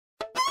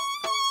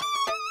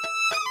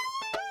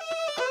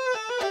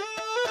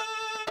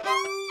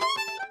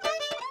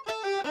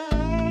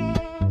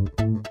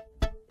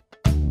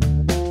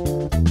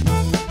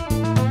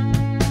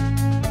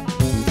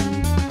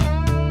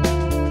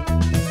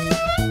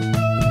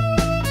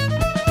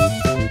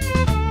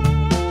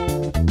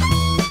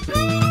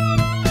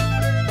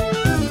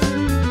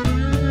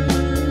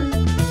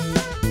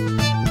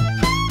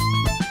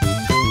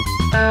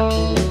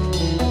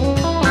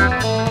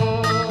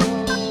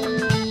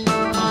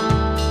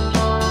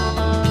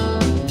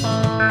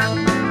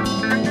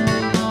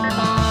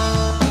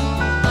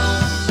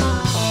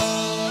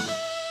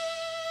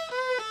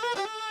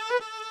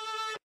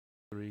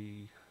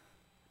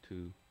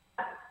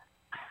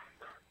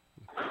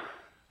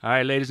All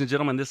right, ladies and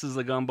gentlemen, this is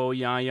the Gumbo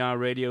Yaya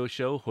Radio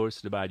Show,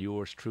 hosted by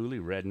yours truly,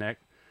 Redneck,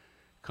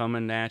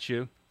 coming at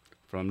you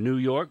from New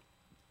York.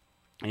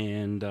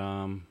 And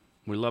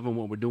we're loving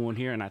what we're doing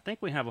here. And I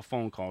think we have a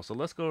phone call. So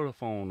let's go to the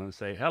phone and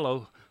say,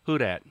 hello, who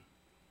that?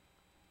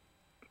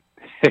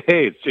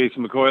 Hey, it's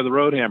Jason McCoy of the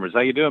Road Hammers.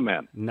 How you doing,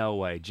 man? No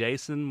way.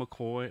 Jason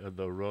McCoy of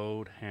the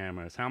Road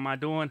Hammers. How am I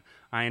doing?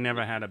 I ain't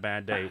never had a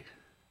bad day.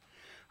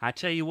 I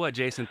tell you what,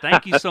 Jason,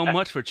 thank you so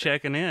much for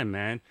checking in,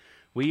 man.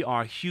 We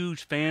are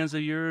huge fans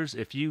of yours.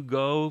 If you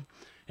go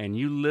and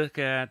you look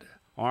at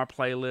our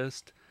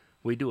playlist,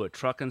 we do a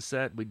trucking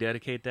set. We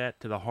dedicate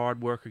that to the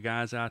hard worker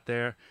guys out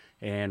there,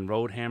 and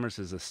Road Hammers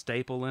is a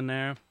staple in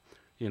there,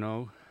 you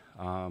know.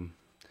 Um,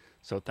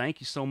 so thank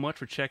you so much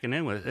for checking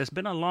in with us. It's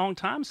been a long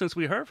time since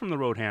we heard from the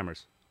Road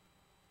Hammers.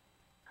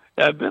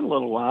 Yeah, it's been a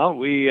little while.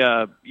 We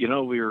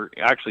were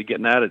actually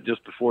getting at it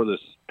just before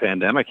this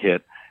pandemic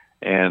hit,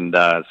 and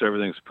so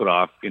everything's put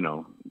off,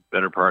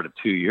 better part of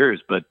 2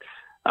 years. But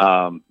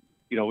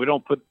we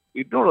don't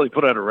really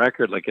put out a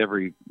record like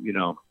every,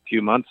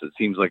 few months. It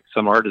seems like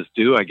some artists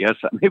do. I guess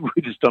maybe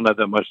we just don't have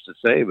that much to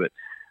say, but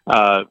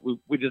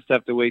we just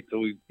have to wait till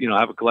we,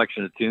 have a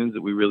collection of tunes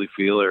that we really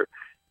feel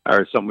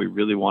are something we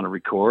really want to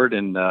record.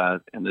 And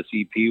this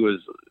EP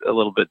was a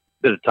little bit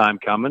of time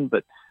coming,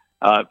 but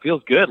it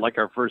feels good. Like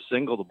our first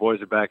single, "The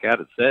Boys Are Back At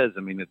It" says. I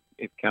mean,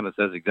 it kind of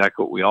says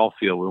exactly what we all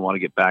feel. We want to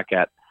get back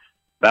at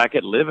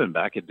living,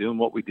 back at doing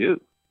what we do.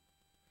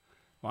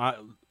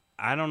 Well,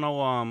 I don't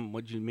know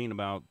what you mean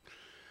about,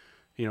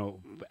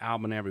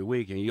 album every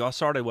week. And y'all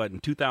started, what, in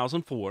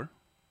 2004?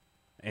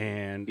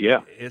 And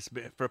Yeah. it's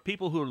for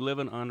people who are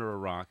living under a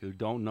rock who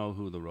don't know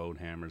who the Road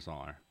Hammers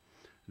are.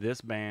 This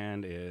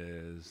band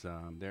is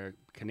they're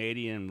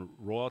Canadian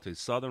royalty,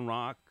 Southern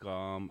rock.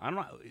 I don't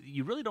know.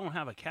 You really don't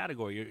have a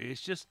category.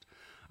 It's just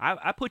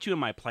I put you in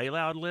my play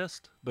loud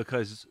list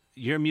because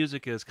your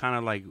music is kind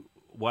of like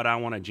what I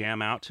want to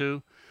jam out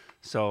to.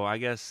 So I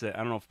guess I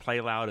don't know if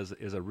play loud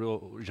is a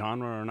real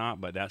genre or not,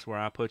 but that's where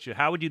I put you.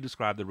 How would you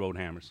describe the Road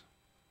Hammers?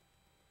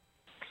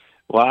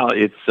 Wow,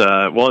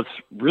 it's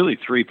really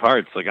three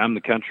parts. Like I'm the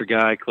country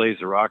guy, Clay's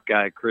the rock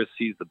guy, Chris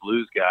he's the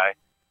blues guy,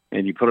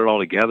 and you put it all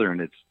together,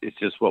 and it's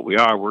just what we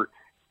are.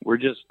 We're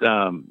just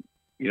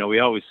we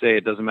always say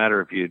it doesn't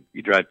matter if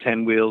you drive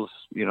 10 wheels,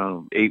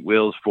 8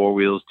 wheels, 4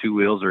 wheels, 2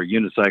 wheels, or a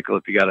unicycle.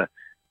 If you got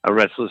a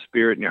restless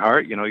spirit in your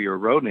heart, you're a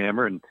road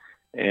hammer, and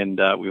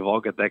we've all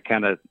got that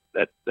kind of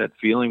that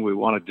feeling. We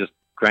want to just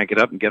crank it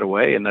up and get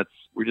away, and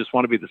we just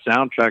want to be the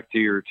soundtrack to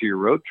your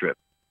road trip.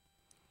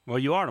 Well,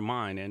 you are to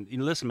mine, and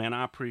listen, man,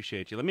 I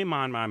appreciate you. Let me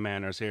mind my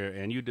manners here,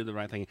 and you did the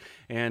right thing.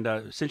 And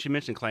since you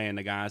mentioned Clay and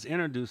the guys,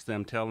 introduce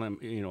them, tell them,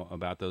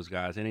 about those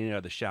guys. Any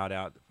other shout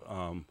out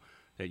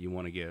that you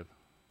want to give?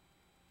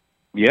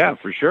 Yeah,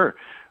 for sure.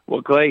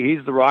 Well, Clay,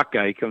 he's the rock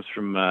guy. He comes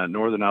from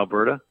northern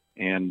Alberta,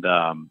 and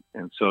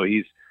so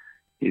he's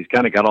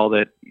kind of got all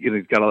that.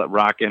 He's got all that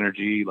rock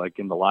energy. Like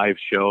in the live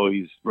show,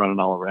 he's running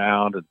all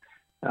around,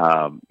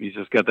 and he's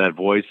just got that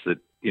voice that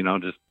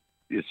just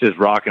it's just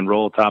rock and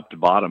roll top to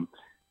bottom.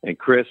 And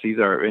Chris,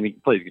 and he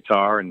plays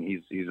guitar, and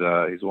he's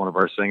one of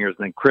our singers.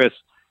 And then Chris,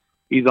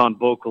 he's on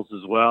vocals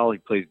as well. He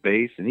plays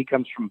bass, and he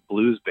comes from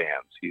blues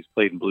bands. He's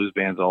played in blues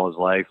bands all his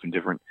life, and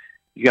different.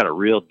 He's got a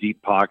real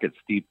deep pocket,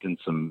 steeped in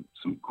some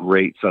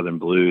great Southern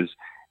blues,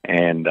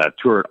 and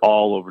toured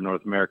all over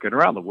North America and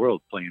around the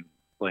world, playing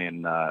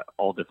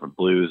all different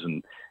blues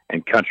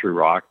and country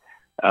rock.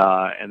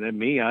 And then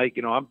me,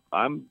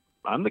 I'm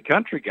the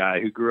country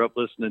guy who grew up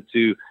listening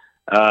to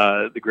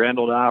the Grand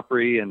Ole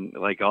Opry and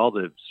like all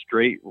the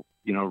straight,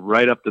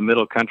 right up the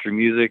middle country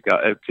music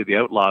to the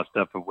outlaw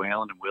stuff of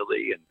Waylon and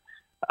Willie,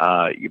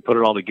 and you put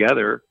it all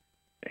together,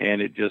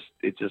 and it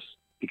just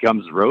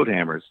becomes Road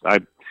Hammers. I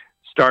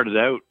started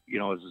out,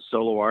 as a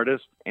solo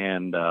artist,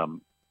 and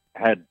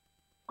had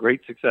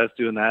great success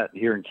doing that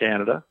here in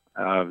Canada.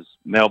 I was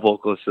male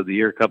vocalist of the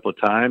year a couple of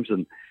times,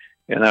 and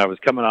I was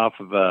coming off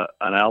of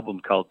an album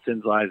called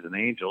Sins, Lies, and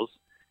Angels,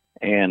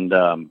 and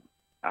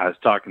I was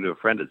talking to a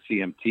friend at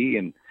CMT,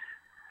 and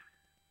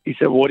he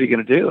said, "Well, what are you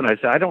going to do?" And I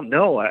said, "I don't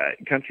know."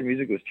 Country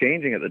music was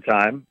changing at the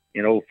time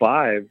in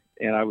 '05,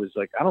 and I was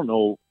like, I don't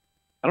know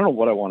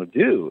what I want to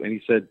do."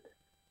 And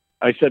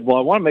I said, "Well,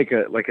 I want to make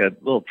a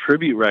little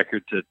tribute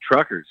record to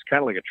truckers,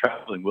 kind of like a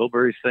traveling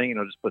Wilburys thing,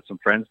 just put some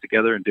friends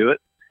together and do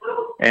it."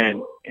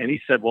 And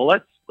he said, "Well,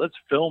 let's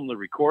film the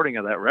recording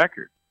of that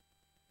record."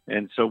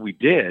 And so we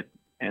did.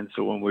 And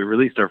so when we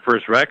released our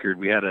first record,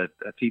 we had a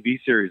TV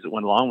series that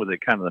went along with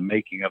it, kind of the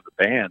making of the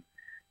band.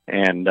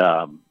 And,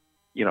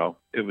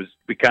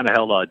 we kind of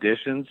held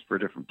auditions for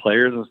different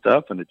players and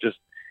stuff. And it just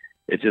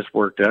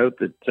worked out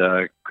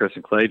that Chris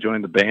and Clay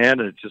joined the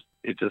band. And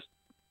it just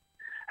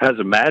has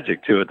a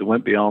magic to it that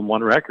went beyond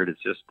one record.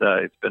 It's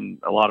been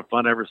a lot of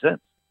fun ever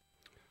since.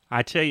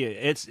 I tell you,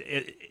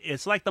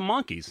 it's like the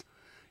monkeys,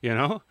 you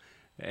know.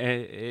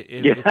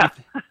 Yeah.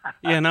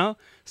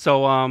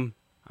 So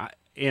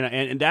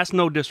and that's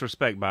no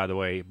disrespect, by the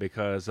way,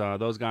 because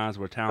those guys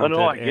were Oh talented.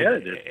 no, I get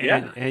it.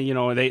 Yeah. And you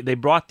know, they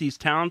brought these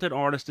talented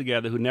artists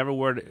together who never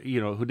were,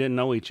 you know, who didn't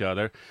know each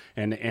other,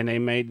 and they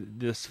made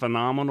this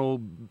phenomenal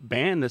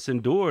band that's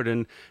endured,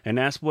 and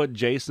that's what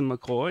Jason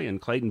McCoy and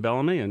Clayton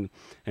Bellamy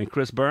and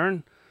Chris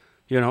Byrne.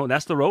 You know,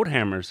 that's the Road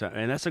Hammers,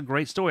 and that's a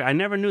great story. I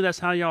never knew that's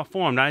how y'all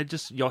formed.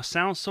 Y'all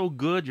sound so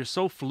good. You're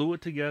so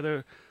fluid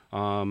together.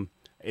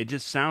 It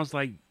just sounds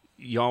like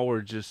y'all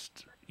were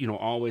just, you know,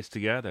 always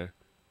together.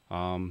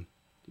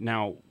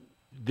 Now,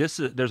 there's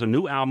a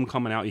new album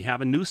coming out. You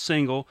have a new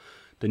single.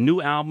 The new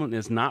album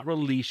is not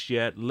released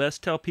yet. Let's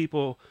tell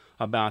people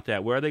about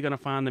that. Where are they going to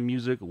find the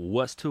music?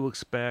 What's to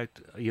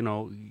expect? You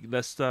know,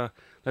 let's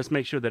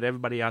make sure that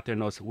everybody out there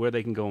knows where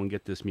they can go and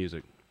get this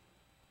music.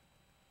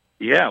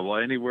 Yeah, well,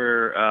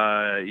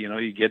 anywhere, you know,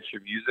 you get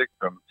your music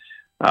from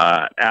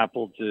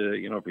Apple to,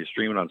 you know, if you're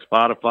streaming on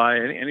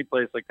Spotify, any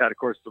place like that. Of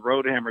course, the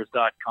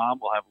roadhammers.com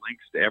will have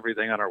links to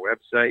everything on our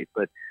website.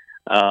 But,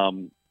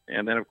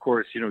 and then, of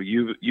course, you know,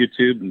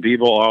 YouTube and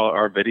Vivo, all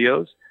our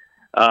videos.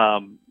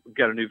 We've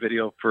got a new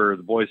video for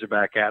The Boys Are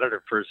Back at It,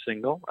 our first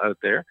single out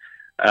there.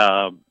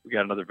 We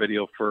got another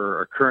video for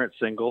our current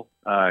single,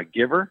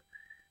 Giver.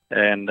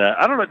 And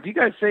I don't know, do you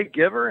guys say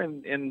Giver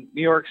in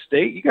New York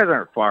State? You guys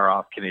aren't far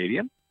off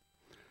Canadian.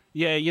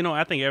 Yeah, you know,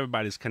 I think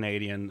everybody's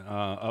Canadian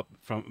up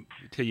from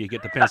till you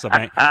get to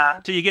Pennsylvania,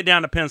 till you get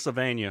down to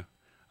Pennsylvania.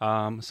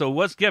 So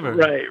what's Giver?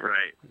 Right.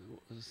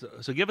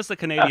 So give us the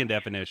Canadian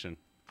definition.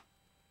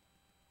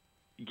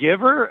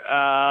 Giver,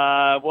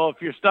 well, if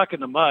you're stuck in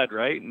the mud,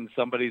 right, and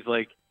somebody's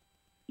like,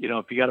 you know,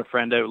 if you got a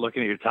friend out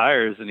looking at your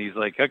tires and he's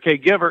like, okay,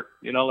 giver,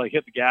 you know, like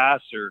hit the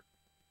gas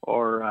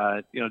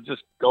or you know,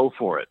 just go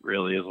for it,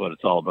 really is what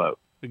it's all about.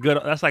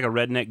 Good. That's like a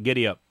redneck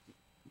giddy up.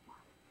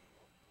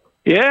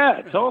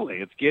 Yeah, totally.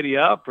 It's giddy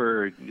up,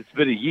 or it's a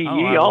bit of yee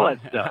yee, all that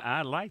stuff.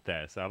 I like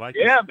that. So I like.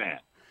 Yeah, this. man.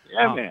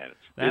 Yeah, man.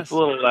 It's a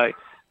little like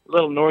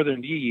little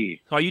northern yee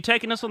yee. So are you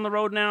taking us on the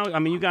road now? I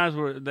mean, you guys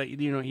were,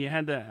 you know, you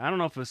had the, I don't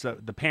know if it's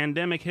the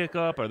pandemic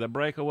hiccup or the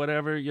break or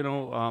whatever. You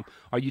know,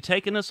 are you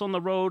taking us on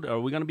the road?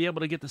 Are we going to be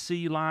able to get to see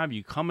you live? Are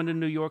you coming to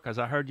New York? Because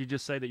I heard you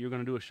just say that you're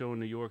going to do a show in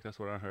New York. That's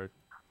what I heard.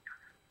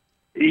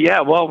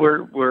 Yeah, well,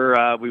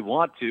 we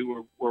want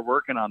to. We're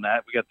working on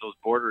that. We got those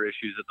border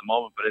issues at the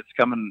moment, but it's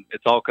coming.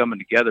 It's all coming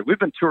together. We've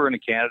been touring in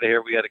Canada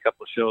here. We had a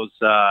couple of shows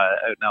out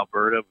in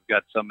Alberta. We've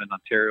got some in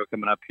Ontario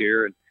coming up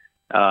here,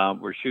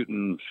 and we're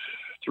shooting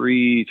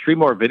three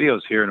more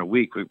videos here in a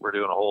week. We're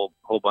doing a whole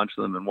bunch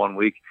of them in 1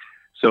 week,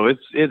 so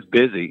it's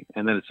busy.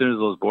 And then as soon as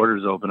those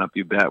borders open up,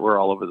 you bet we're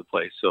all over the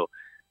place. So,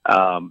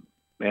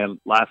 man,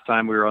 last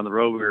time we were on the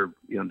road, we were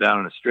down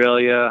in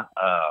Australia.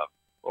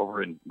 We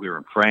were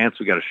in France.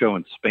 We got a show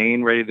in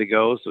Spain ready to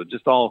go. So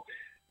it's all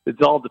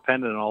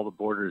dependent on all the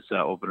borders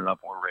opening up,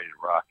 and we're ready to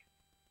rock.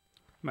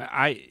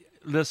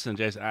 Listen,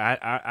 Jason.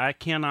 I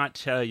cannot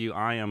tell you.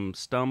 I am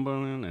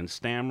stumbling and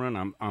stammering.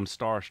 I'm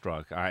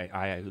starstruck.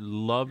 I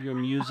love your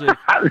music.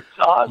 That's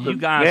awesome. You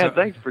guys, man.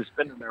 Thanks for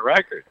spinning the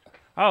record.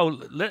 Oh,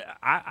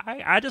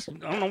 I just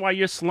I don't know why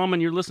you're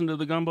slumming. You're listening to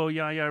the Gumbo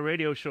Yaya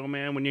radio show,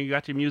 man. When you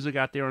got your music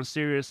out there on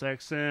Sirius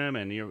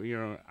XM and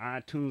you're on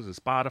iTunes and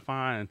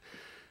Spotify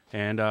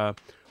and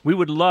we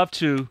would love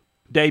to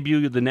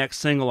debut the next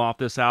single off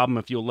this album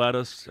if you'll let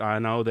us. I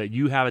know that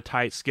you have a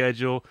tight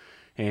schedule,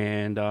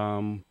 and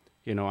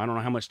you know, I don't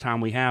know how much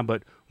time we have,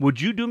 but would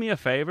you do me a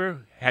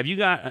favor? Have you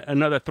got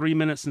another 3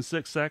 minutes and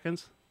 6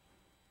 seconds?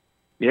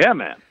 Yeah,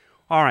 man.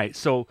 All right,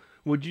 so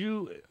would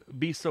you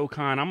be so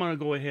kind? I'm going to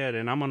go ahead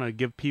and I'm going to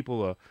give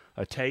people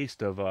a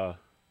taste of, we're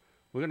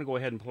going to go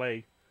ahead and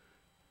play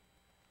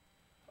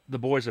The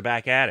Boys Are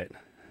Back at It.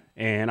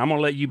 And I'm going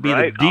to let you be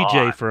the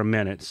DJ for a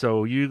minute.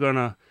 So you're going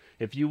to,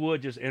 if you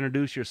would, just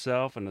introduce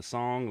yourself and the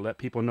song, let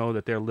people know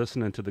that they're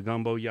listening to the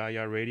Gumbo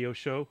Yaya radio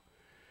show.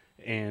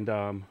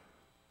 And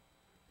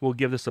we'll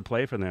give this a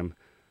play for them.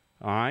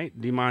 All right?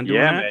 Do you mind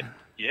doing that? Man.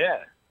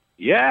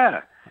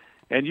 Yeah.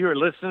 And you are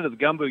listening to the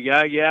Gumbo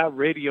Yaya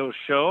radio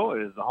show.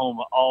 It is the home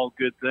of all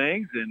good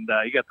things. And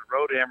you got the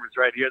Road Hammers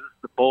right here. This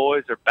is The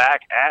Boys Are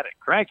Back at It.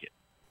 Crank it.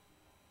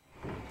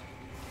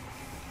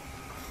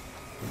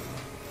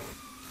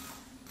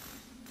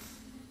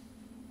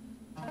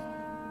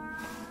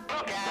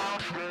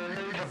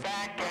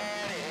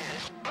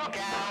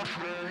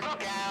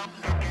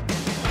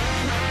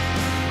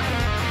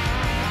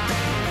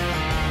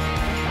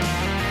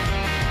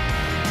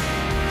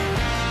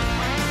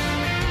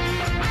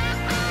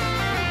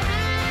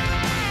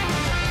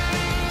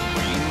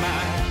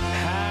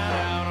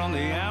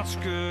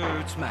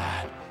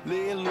 Might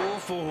lay low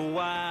for a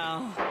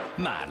while,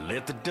 might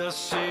let the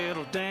dust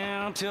settle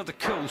down till the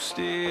coast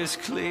is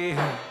clear.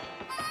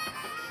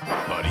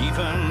 But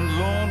even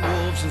lone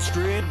wolves and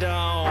stray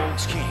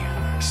dogs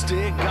can't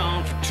stay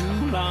gone for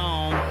too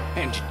long,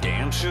 and you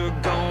damn sure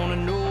gonna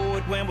know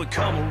it when we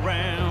come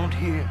around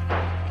here.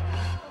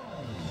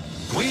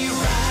 We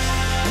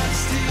ride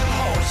steel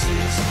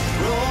horses,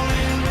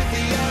 rolling with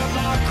the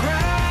outlaw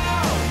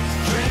crowd,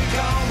 drink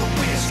all the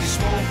whiskey,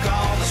 smoke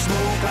all the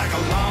smoke like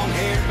a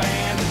long-haired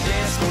band of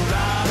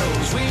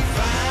desperados. We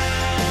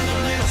find a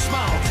little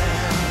small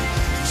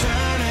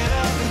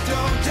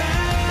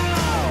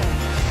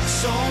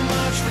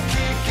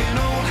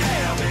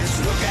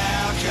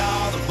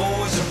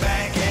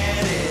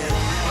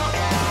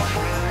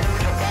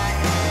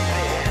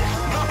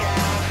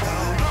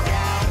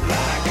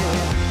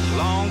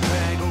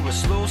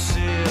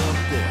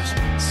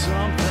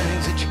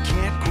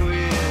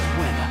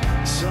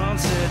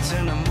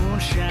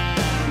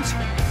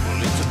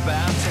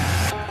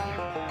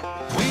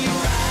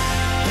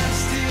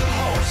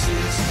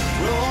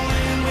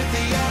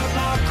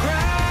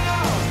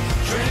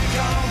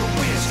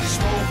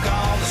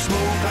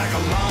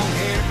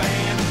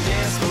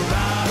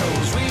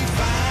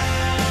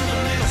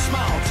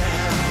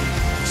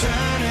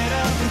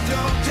and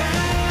throw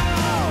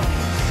down.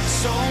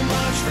 So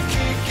much for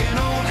kicking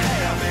old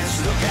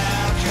habits. Look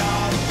out,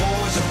 y'all, the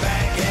boys are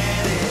back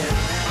at it.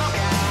 Look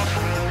out,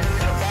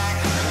 they're back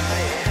at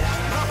it.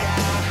 Look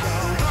out,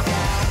 look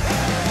out.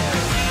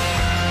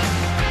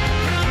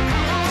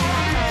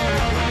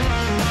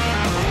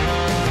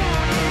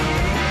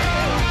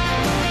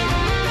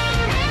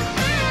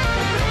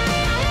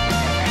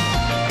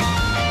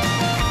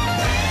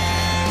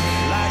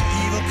 Like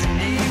Evil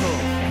Knievel,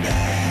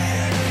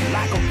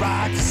 like a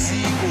rocky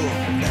sequel,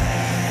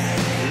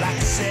 like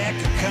a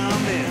second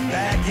coming,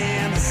 back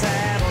in the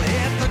saddle,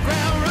 hit the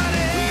ground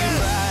running. We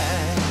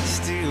ride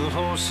steel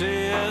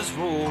horses,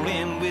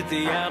 rolling with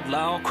the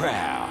outlaw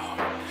crowd.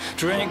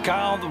 Drink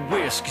all the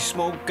whiskey,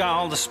 smoke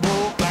all the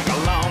smoke, like a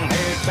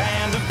long-haired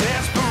band of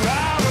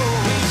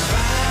desperados. We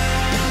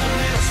find a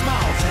little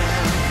small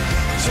town,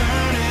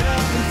 turn it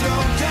up and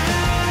throw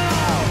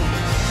down.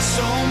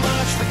 So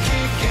much for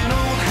kicking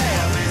old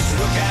habits.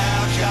 Look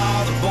out,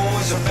 y'all, the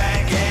boys are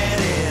back at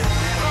it.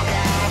 Look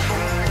out,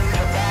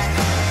 they're back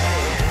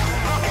at it.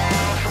 Look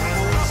out, the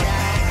boys are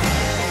back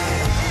at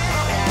it.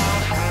 Look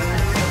out,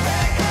 they're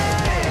back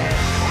at it.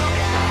 Look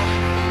out,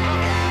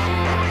 look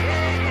out,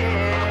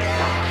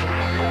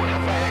 boys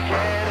are back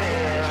at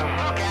it.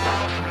 Look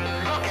out,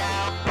 look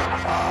out.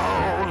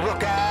 Oh,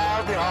 look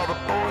out, all the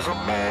boys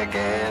are back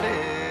at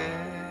it.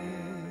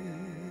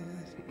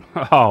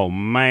 Oh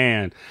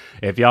man,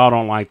 if y'all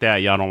don't like that,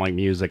 y'all don't like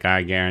music,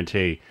 I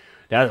guarantee.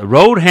 That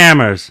Road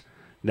Hammers,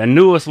 the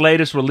newest,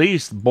 latest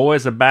release,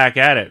 boys are back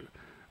at it,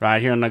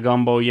 right here on the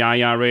Gumbo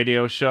Yaya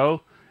Radio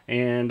Show,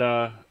 and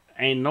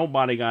ain't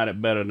nobody got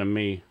it better than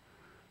me,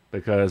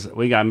 because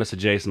we got Mr.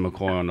 Jason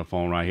McCoy on the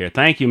phone right here.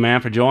 Thank you,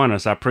 man, for joining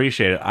us. I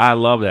appreciate it. I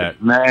love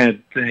that.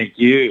 Man, thank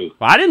you.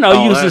 Well, I didn't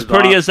know you was that as is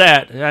pretty awesome.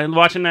 as that.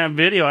 Watching that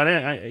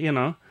video, you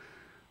know,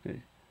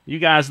 you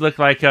guys look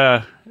like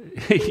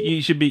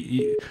you should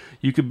be.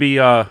 You could be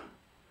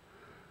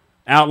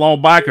outlaw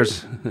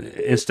bikers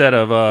instead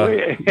of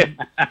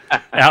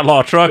outlaw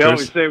We truckers.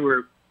 always say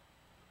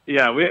we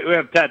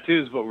have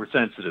tattoos, but we're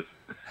sensitive.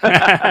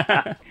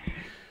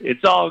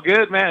 It's all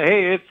good, man.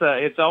 Hey,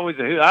 it's always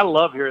a hoot. I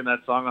love hearing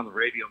that song on the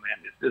radio, man.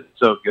 It's just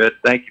so good.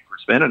 Thank you for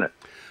spinning it.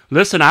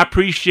 Listen, I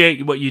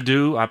appreciate what you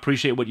do. I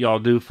appreciate what y'all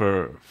do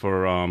for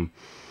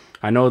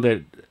I know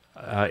that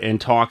in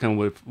talking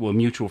with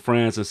mutual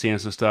friends and seeing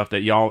some stuff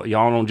that y'all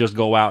don't just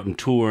go out and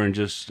tour and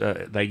just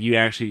like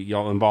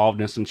y'all involved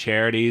in some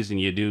charities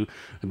and you do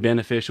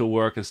beneficial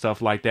work and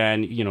stuff like that,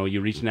 and you know,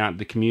 you're reaching out to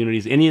the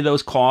communities. Any of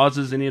those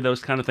causes, any of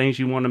those kind of things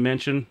you want to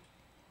mention?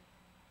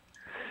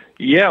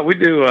 Yeah, we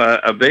do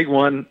a big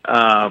one.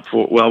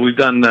 We've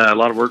done a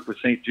lot of work with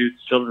St. Jude's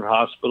Children's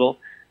Hospital,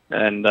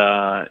 and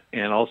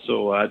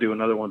also I do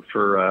another one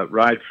for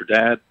Ride for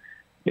Dad.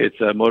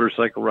 It's a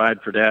motorcycle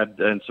ride for Dad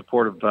in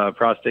support of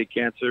prostate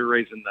cancer,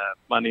 raising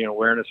money and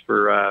awareness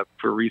for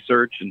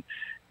research, and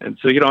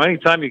so, you know,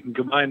 anytime you can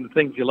combine the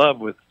things you love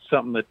with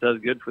something that does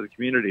good for the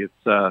community,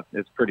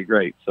 it's pretty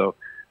great. So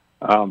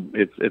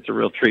it's a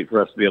real treat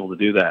for us to be able to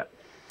do that.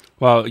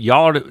 Well,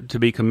 y'all are to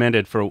be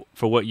commended for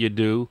what you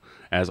do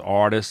as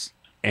artists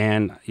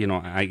and, you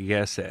know, I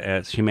guess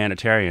as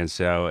humanitarians.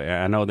 So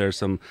I know there's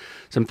some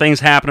things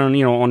happening,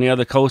 you know, on the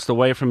other coast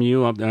away from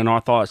you, and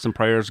our thoughts and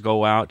prayers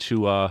go out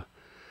to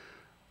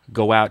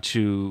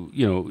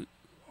you know,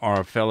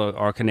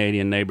 our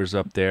Canadian neighbors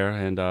up there,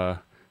 and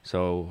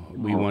so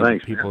we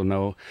want people to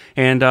know.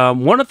 And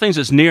one of the things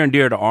that's near and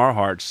dear to our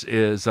hearts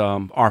is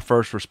our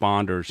first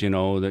responders. You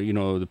know,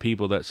 the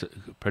people that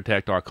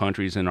protect our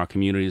countries and our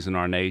communities and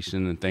our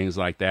nation and things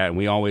like that. And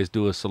we always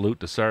do a salute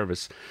to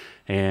service.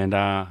 And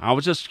I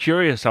was just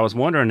curious. I was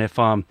wondering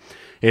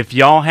if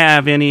y'all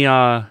have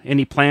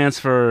any plans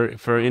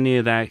for any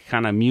of that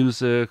kind of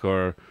music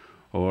or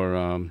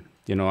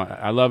you know,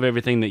 I love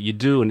everything that you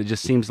do, and it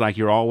just seems like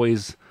you're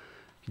always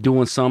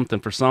doing something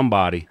for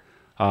somebody.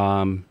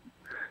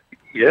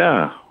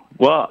 Yeah.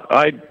 Well,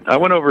 I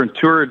went over and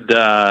toured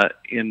for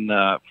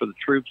the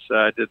troops.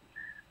 I did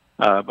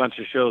a bunch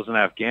of shows in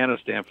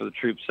Afghanistan for the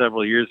troops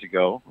several years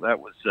ago. That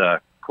was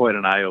quite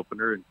an eye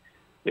opener.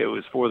 It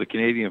was for the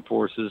Canadian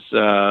forces,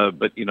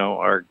 but you know,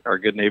 our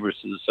good neighbors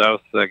to the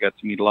south. I got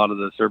to meet a lot of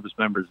the service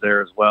members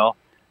there as well,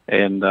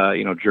 and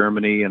you know,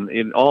 Germany and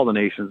in all the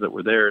nations that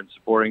were there and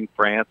supporting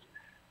France.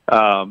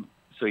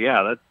 So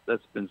yeah,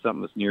 that's been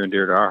something that's near and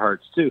dear to our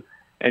hearts too.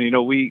 And you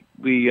know, we've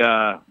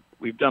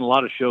done a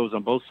lot of shows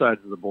on both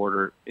sides of the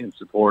border in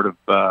support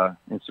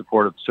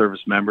of service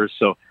members.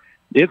 So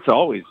it's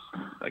always,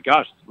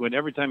 gosh,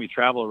 every time you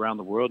travel around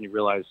the world and you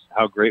realize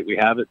how great we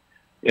have it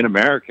in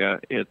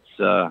America,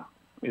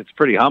 it's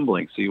pretty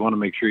humbling. So you want to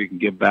make sure you can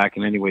give back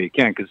in any way you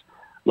can, because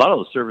a lot of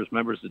those service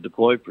members are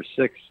deployed for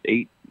 6,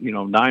 8,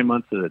 9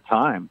 months at a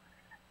time,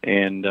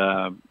 and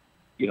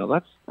you know,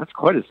 that's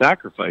quite a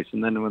sacrifice.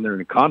 And then when they're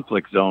in a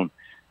conflict zone,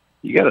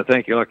 you got to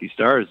thank your lucky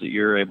stars that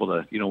you're able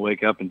to,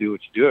 wake up and do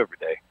what you do every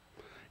day.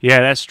 Yeah,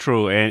 that's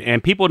true,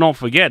 and people don't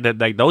forget that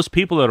like those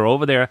people that are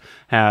over there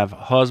have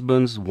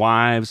husbands,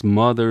 wives,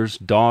 mothers,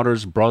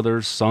 daughters,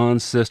 brothers,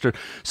 sons, sisters.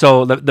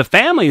 So the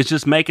family is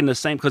just making the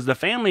same because the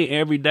family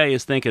every day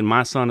is thinking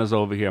my son is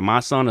over here, my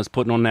son is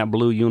putting on that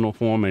blue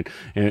uniform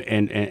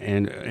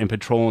and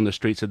patrolling the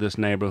streets of this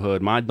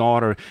neighborhood. My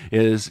daughter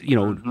is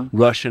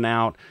rushing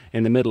out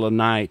in the middle of the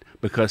night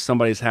because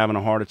somebody's having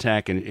a heart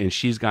attack and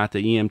she's got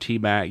the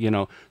EMT back.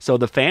 So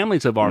the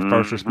families of our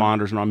first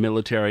responders and our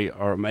military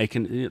are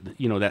making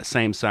that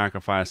same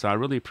sacrifice. So I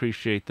really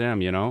appreciate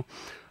them. Yeah,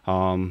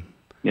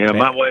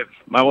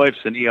 my wife's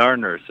an ER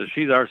nurse, so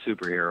she's our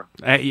superhero.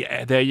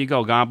 Yeah, there you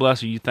go. God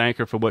bless her. You thank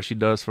her for what she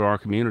does for our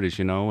communities.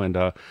 And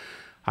I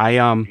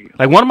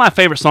like one of my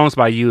favorite songs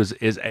by you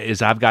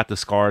is I've Got the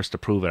Scars to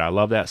Prove It. I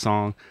love that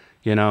song.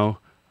 Yeah,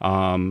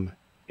 man.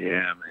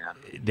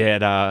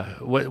 That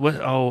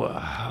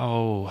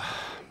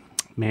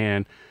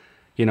man,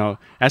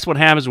 that's what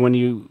happens when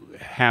you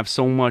have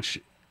so much.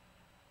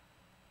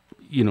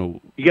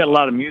 You got a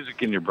lot of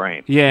music in your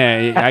brain.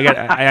 Yeah,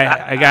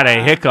 I got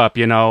a hiccup.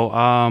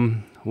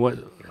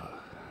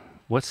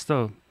 What's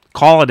the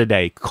Call It a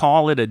Day?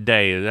 Call It a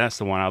Day. That's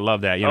the one. I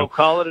love that.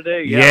 Call It a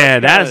Day.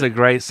 Yeah, that is a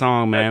great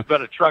song, man. It's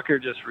about a trucker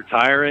just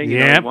retiring.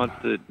 Yeah,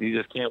 he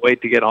just can't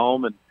wait to get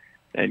home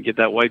and get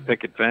that white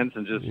picket fence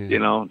and just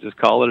just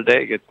call it a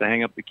day. Gets to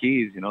hang up the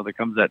keys. There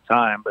comes that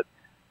time. But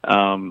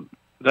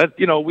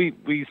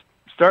we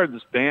started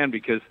this band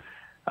because.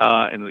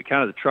 And the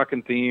kind of the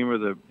trucking theme or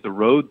the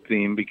road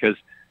theme, because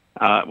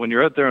when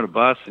you're out there on a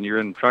bus and you're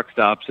in truck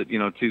stops at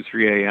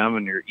 2-3 a.m.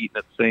 and you're eating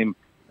at the same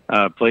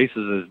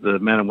places as the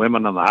men and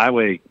women on the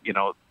highway,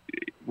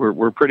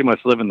 we're pretty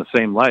much living the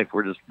same life.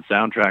 We're just the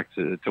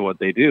soundtrack to what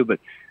they do. But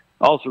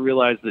also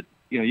realize that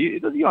you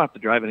don't have to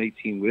drive an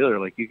 18-wheeler.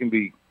 Like you can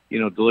be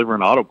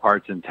delivering auto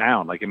parts in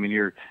town. Like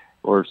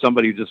or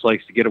somebody who just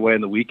likes to get away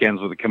on the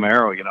weekends with a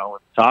Camaro,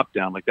 with the top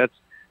down. Like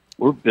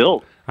we're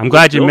built. I'm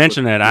glad you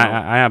mentioned that.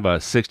 I have a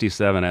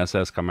 '67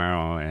 SS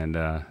Camaro, and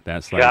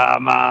that's like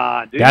come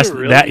on, dude, that's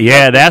really that.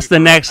 Yeah, that's the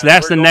next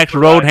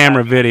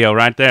Roadhammer video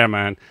right there,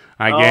 man.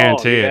 I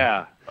guarantee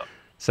it.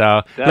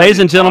 So, ladies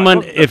and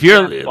gentlemen, if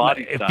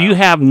you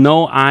have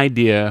no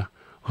idea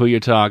who you're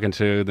talking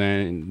to,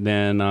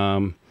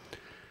 then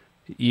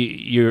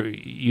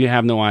you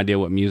have no idea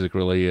what music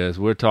really is.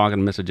 We're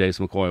talking to Mr.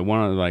 Jason McCoy,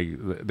 one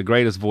of the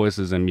greatest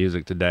voices in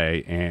music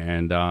today,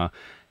 and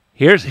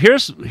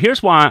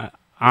here's why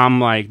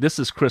I'm like, this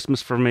is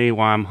Christmas for me,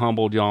 why I'm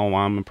humbled, y'all,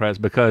 why I'm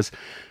impressed, because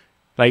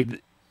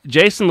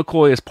Jason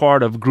McCoy is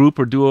part of Group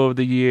or Duo of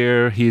the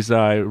Year. He's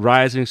a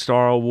Rising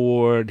Star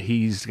Award.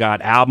 He's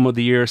got Album of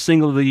the Year,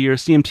 Single of the Year,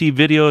 CMT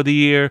Video of the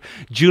Year,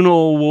 Juno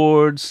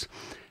Awards,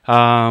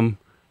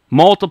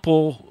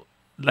 multiple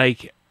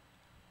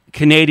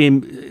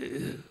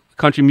Canadian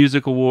country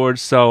music awards.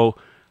 So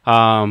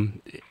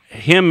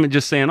him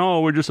just saying,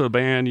 "Oh, we're just a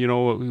band,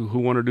 who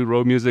want to do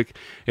road music,"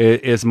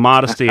 is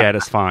modesty at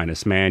its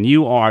finest, man.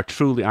 You are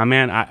truly,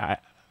 I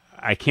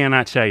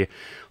cannot tell you,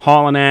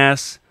 hauling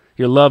ass.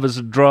 Your love is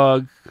a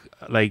drug,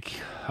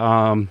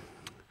 all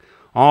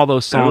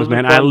those songs,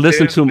 man. I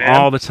listen to them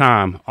all the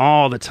time.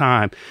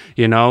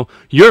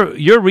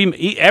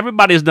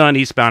 Everybody's done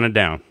Eastbound and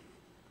Down.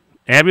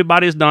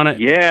 Everybody's done it.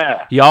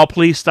 Yeah. Y'all,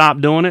 please stop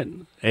doing it.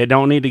 It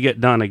don't need to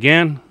get done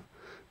again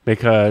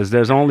because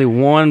there's only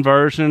one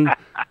version.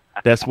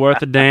 That's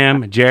worth a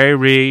damn, Jerry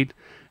Reed.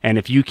 And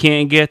if you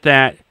can't get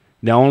that,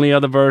 the only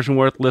other version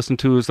worth listening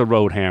to is the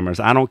Roadhammers.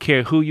 I don't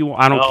care who you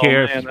are. I don't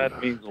care. Man,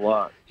 that means a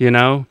lot.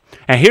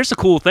 And here's the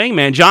cool thing,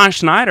 man. John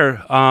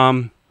Schneider,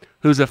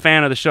 who's a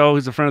fan of the show,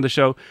 who's a friend of the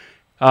show,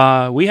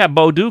 we have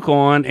Bo Duke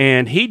on,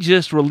 and he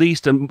just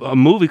released a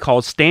movie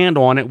called Stand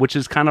On It, which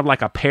is kind of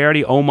like a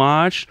parody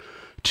homage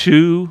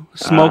to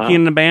Smokey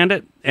and the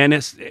Bandit. And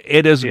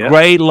it is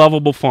great,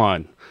 lovable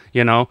fun.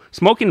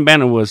 Smokey and the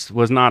Bandit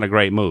was not a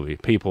great movie.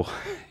 People,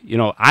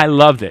 I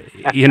loved it,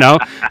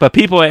 but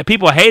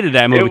people hated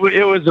that movie.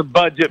 It was a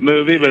budget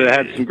movie, but it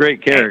had some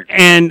great characters.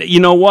 And you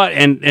know what?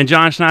 And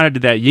John Schneider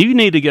did that. You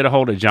need to get a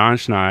hold of John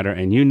Schneider,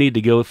 and you need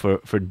to go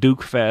for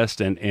Duke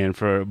Fest and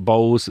for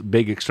Bo's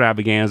big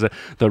extravaganza.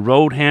 The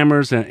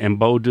Roadhammers and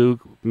Bo Duke,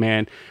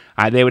 man,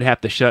 they would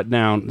have to shut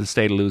down the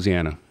state of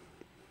Louisiana.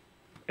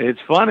 It's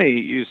funny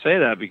you say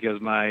that because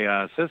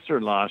my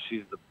sister-in-law,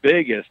 she's the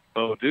biggest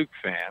Bo Duke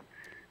fan.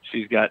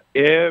 She's got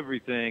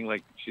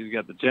everything, she's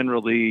got the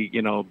General Lee,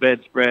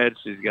 bedspread.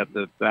 She's got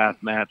the bath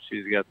mat.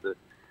 She's got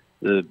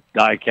the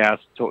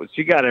die-cast.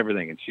 She got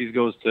everything, and she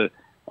goes to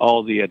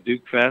all the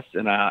Duke Fest.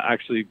 And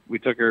actually, we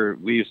took her.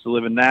 We used to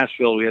live in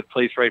Nashville. We had a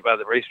place right by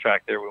the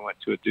racetrack there. We went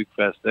to a Duke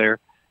Fest there,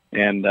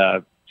 and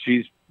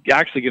she's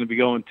actually going to be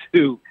going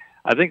to.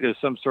 I think there's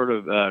some sort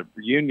of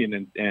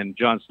reunion, and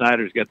John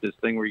Snyder's got this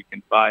thing where you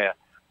can buy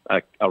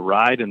a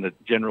ride in the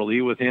General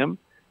Lee with him.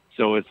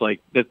 So it's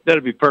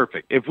that'd be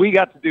perfect. If we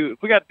got to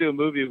do a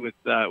movie with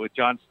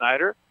John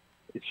Snyder,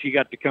 if she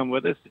got to come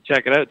with us to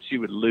check it out, she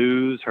would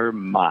lose her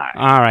mind.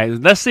 All right,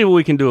 let's see what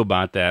we can do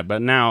about that.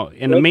 But now,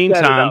 in the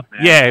meantime,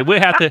 we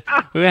have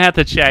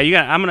to chat.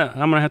 I'm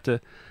gonna have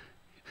to.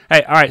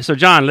 Hey, all right. So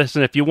John,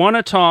 listen, if you want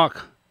to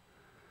talk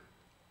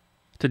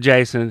to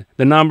Jason.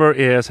 The number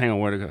is, hang on,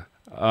 where to go?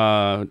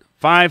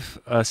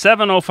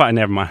 705.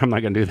 Never mind. I'm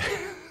not going to do that.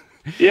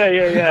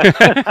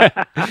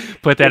 Yeah.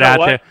 Put that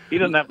out there. He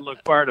doesn't have to look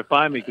far to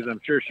find me because I'm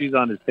sure she's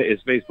on his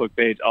Facebook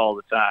page all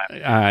the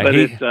time. But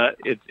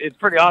it's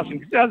pretty awesome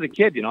because as a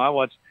kid, I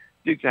watched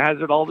Dukes of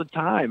Hazzard all the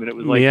time, and it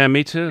was like, yeah,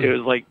 me too. It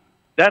was like,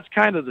 that's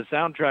kind of the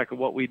soundtrack of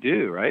what we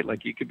do, right?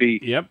 Like you could be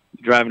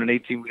driving an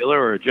 18-wheeler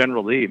or a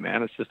General Lee,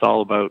 man. It's just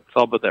all about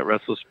that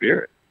restless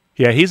spirit.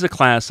 Yeah, he's a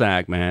class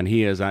act, man.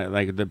 He is.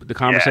 Like the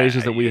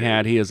conversations that we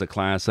had. He is a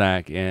class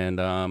act, and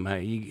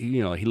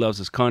he loves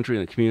his country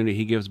and the community.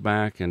 He gives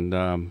back, and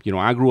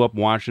I grew up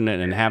watching it,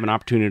 and having an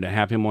opportunity to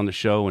have him on the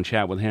show and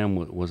chat with him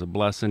was a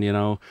blessing,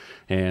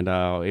 And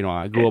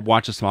I grew up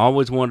watching. I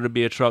always wanted to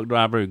be a truck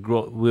driver.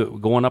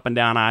 Going up and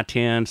down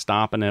I-10,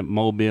 stopping at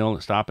Mobile,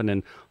 stopping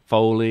in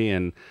Foley,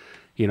 and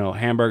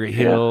Hamburger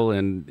Hill,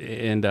 and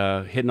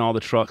hitting all the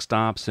truck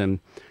stops and.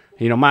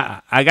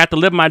 I got to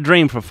live my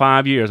dream for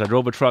 5 years. I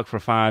drove a truck for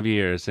 5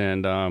 years,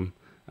 and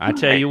I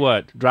tell you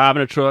what,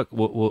 driving a truck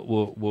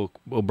will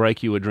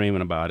break you a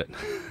dreaming about it.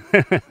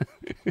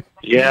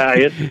 Yeah,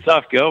 it's a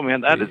tough go,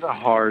 man. That is a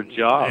hard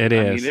job. It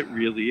is. I mean, it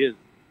really is.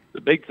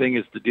 The big thing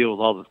is to deal with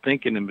all the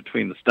thinking in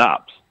between the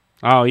stops.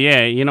 Oh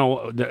yeah,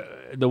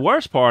 the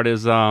worst part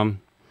is that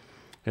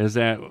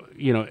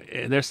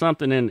there's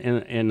something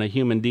in the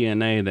human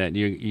DNA that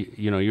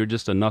you're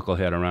just a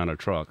knucklehead around a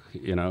truck.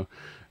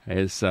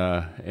 It's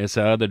the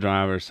other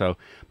drivers. So,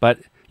 but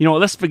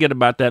let's forget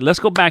about that. Let's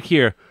go back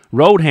here.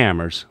 Road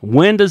Hammers.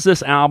 When does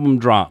this album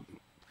drop?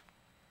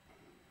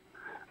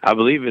 I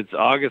believe it's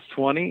August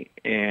 20,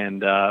 and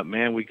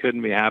man, we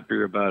couldn't be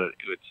happier about it.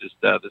 It's just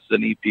this is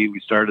an EP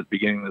we started at the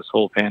beginning of this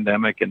whole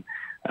pandemic, and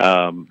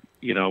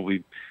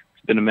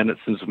it's been a minute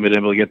since we've been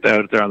able to get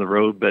out there on the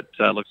road, but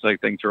looks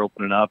like things are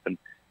opening up, and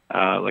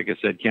like I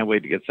said, can't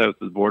wait to get south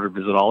of the border,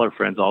 visit all our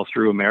friends all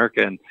through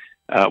America, and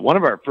one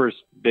of our first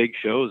big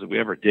shows that we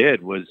ever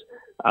did was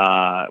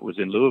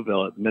in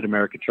Louisville at the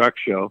Mid-America Truck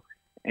Show.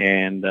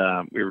 And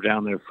we were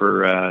down there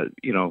for, about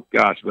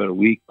a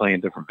week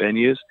playing different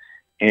venues.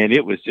 And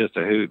it was just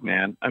a hoot,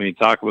 man. I mean,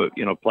 talk about,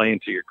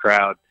 playing to your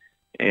crowd.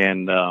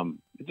 And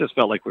it just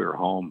felt like we were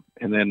home.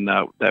 And then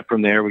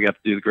from there, we got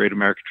to do the Great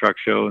American Truck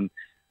Show and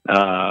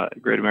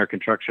Great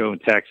American Truck Show in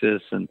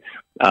Texas. And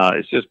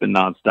it's just been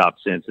nonstop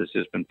since. It's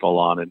just been full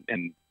on.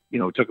 And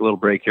took a little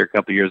break here a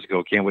couple of years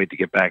ago. Can't wait to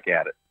get back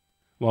at it.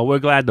 Well, we're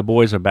glad the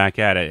boys are back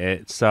at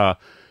it.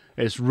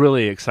 It's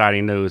really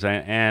exciting news,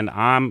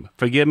 and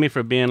forgive me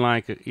for being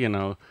like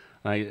a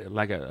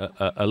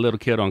little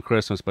kid on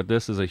Christmas, but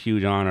this is a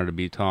huge honor to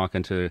be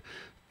talking to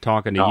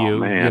you.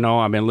 Man.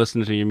 I've been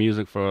listening to your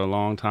music for a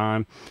long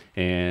time,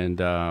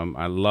 and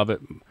I love it.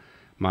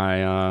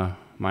 My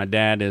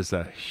dad is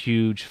a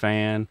huge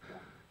fan.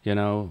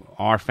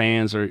 Our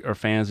fans are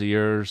fans of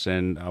yours,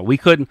 and we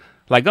couldn't.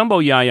 Like Gumbo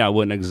Yaya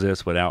wouldn't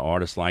exist without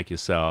artists like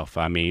yourself.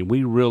 I mean,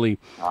 we really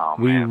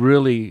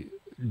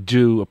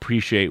do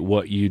appreciate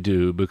what you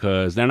do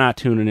because they're not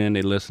tuning in.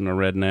 They listen to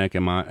Redneck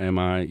and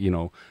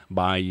my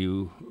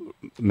Bayou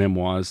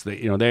memoirs.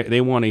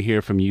 They want to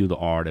hear from you, the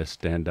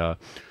artist. And I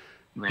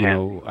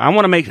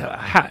want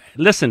to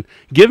listen.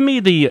 Give me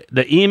the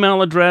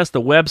email address, the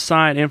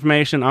website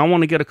information. I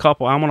want to get I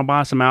want to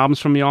buy some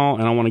albums from y'all,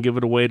 and I want to give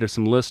it away to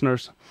some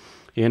listeners.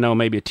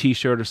 Maybe a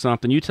T-shirt or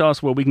something. You tell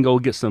us where we can go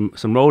get some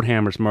Road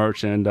Hammers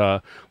merch, and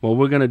what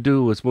we're going to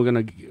do is we're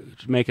going to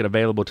make it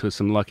available to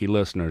some lucky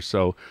listeners.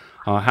 So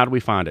how do we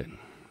find it?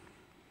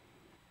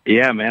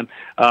 Yeah, man.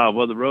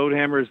 Well, the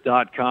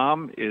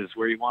roadhammers.com is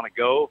where you want to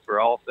go for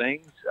all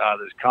things.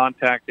 There's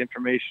contact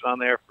information on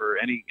there for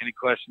any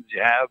questions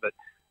you have, but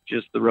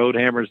just the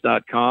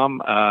roadhammers.com.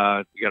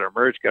 We got our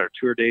merch, got our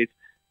tour dates,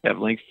 have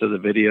links to the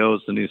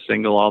videos, the new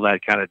single, all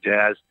that kind of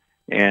jazz.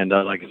 And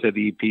like I said,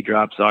 the EP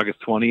drops August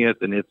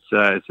 20th, and it's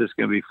just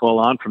going to be full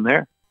on from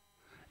there.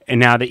 And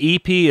now the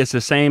EP is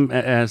the same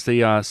as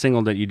the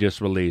single that you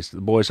just released. The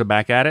boys are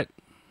back at it?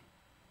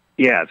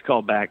 Yeah, it's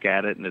called Back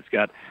at It, and it's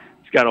got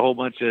a whole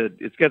bunch of,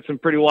 it's got some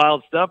pretty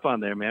wild stuff on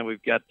there, man.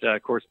 We've got,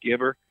 of course,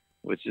 Giver,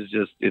 which is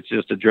it's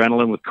just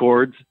adrenaline with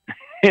chords,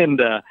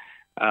 and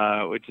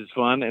which is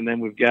fun. And then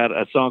we've got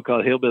a song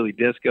called Hillbilly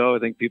Disco. I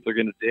think people are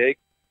going to dig.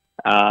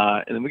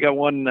 And then we got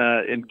one,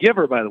 and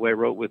Giver, by the way,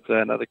 wrote with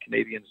another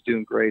Canadian who's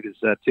doing great, is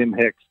Tim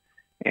Hicks.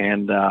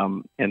 And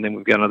then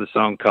we've got another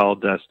song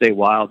called Stay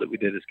Wild that we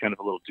did as kind of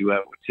a little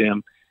duet with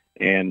Tim.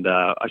 And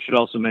I should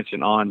also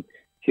mention on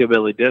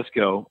Hillbilly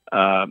Disco,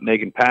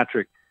 Megan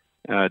Patrick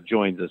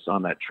joins us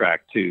on that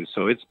track too.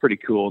 So it's pretty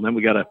cool. And then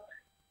we got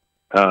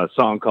a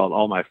song called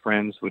All My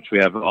Friends, which we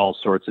have all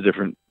sorts of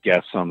different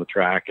guests on the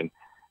track. And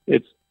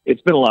it's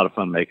been a lot of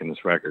fun making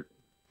this record.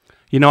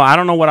 I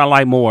don't know what I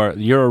like more,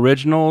 your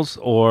originals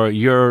or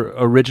your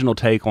original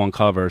take on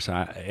covers.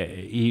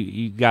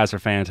 You guys are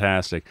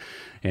fantastic,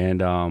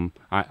 and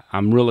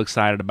I'm real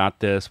excited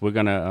about this. We're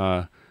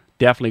gonna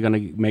definitely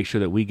gonna make sure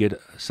that we get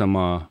some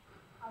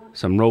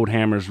Road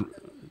Hammers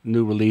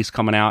new release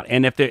coming out.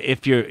 And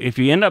if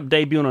you end up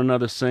debuting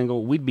another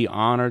single, we'd be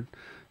honored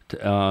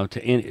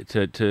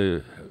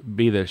to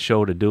be the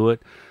show to do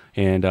it.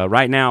 And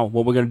right now,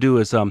 what we're going to do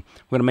is we're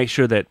going to make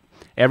sure that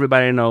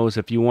everybody knows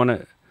if you want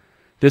to.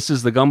 This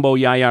is the Gumbo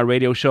Yaya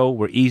Radio Show.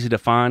 We're easy to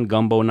find,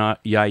 Gumbo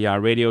Yaya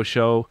Radio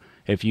Show.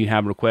 If you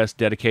have request,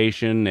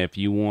 dedication, if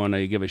you want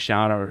to give a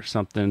shout out or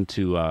something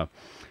to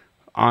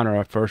honor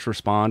a first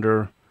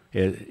responder,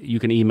 you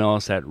can email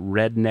us at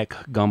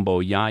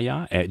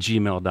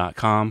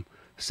redneckgumboyaya@gmail.com.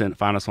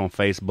 Find us on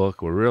Facebook.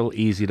 We're real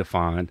easy to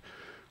find.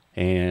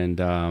 And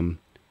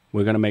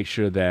we're going to make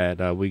sure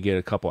that we get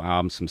a couple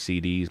albums, some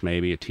CDs,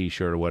 maybe a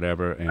T-shirt or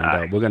whatever.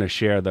 And we're going to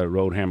share the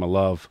Roadhammer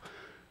love.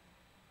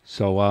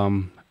 So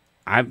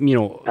I've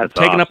taken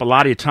awesome. up a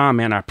lot of your time,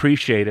 man. I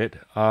appreciate it.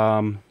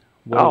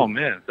 Oh,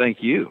 man,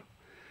 thank you.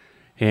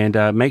 And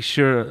make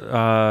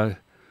sure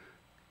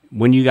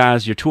when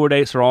your tour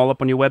dates are all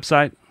up on your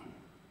website.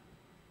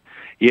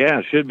 Yeah,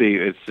 it should be.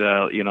 It's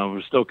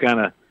we're still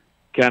kind of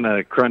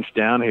crunched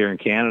down here in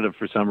Canada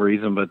for some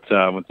reason, but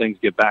when things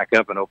get back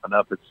up and open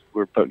up,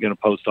 we're going to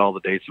post all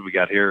the dates that we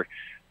got here,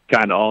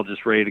 kind of all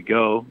just ready to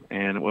go,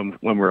 and when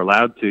we're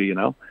allowed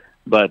to,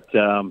 But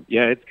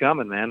yeah, it's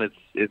coming, man.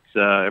 It's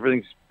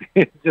everything's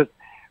it's just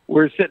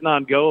we're sitting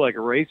on go like a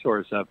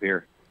racehorse up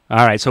here.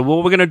 All right, so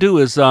what we're gonna do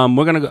is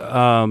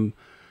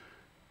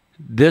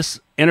this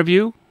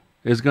interview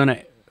is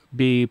gonna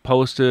be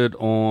posted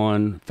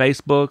on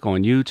Facebook,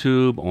 on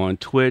YouTube, on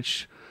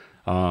Twitch.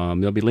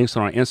 There'll be links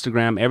on our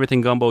Instagram,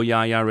 everything Gumbo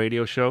Yaya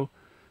Radio Show,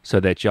 so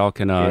that y'all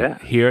can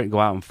hear it, go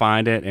out and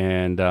find it.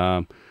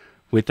 And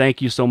we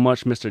thank you so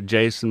much, Mr.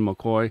 Jason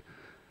McCoy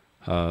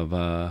of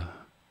the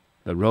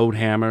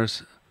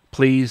Roadhammers.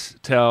 Please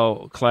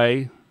tell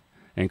Clay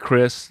and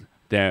Chris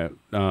that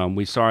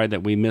we're sorry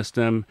that we missed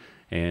them,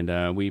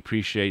 and we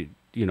appreciate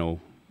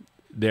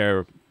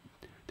their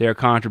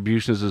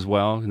contributions as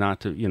well, not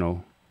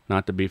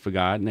to be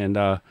forgotten.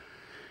 And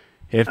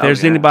if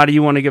there's anybody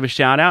you want to give a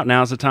shout out,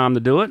 now's the time to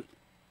do it.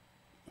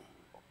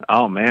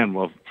 Oh man,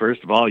 well,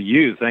 first of all,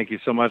 thank you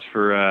so much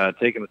for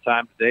taking the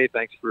time today.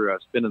 Thanks for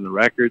spinning the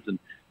records, and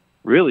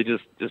really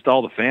just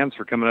all the fans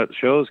for coming out to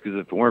shows, because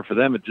if it weren't for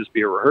them, it'd just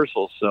be a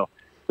rehearsal. So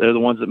they're the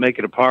ones that make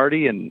it a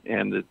party, and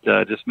it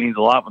just means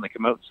a lot when they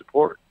come out and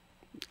support.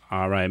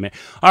 All right, man.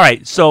 All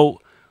right,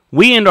 so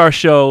we end our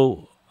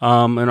show in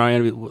our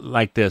interview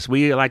like this.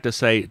 We like to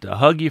say to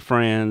hug your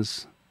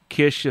friends,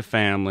 kiss your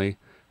family,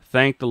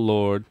 thank the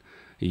Lord.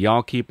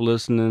 Y'all keep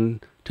listening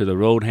to the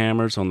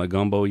Roadhammers on the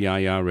Gumbo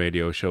Yaya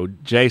Radio Show.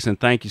 Jason,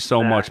 thank you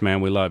so much, man.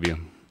 We love you.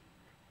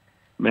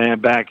 Man,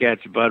 back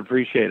at you, bud.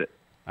 Appreciate it.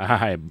 All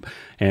right,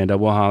 and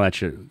we'll holler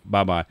at you.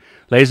 Bye-bye.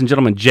 Ladies and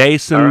gentlemen,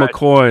 Jason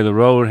McCoy, the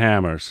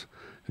Roadhammers.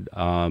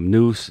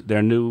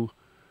 Their new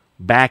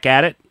Back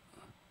at It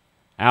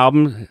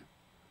album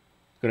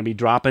going to be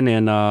dropping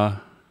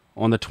on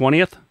the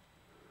 20th.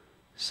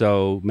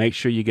 So make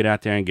sure you get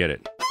out there and get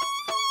it.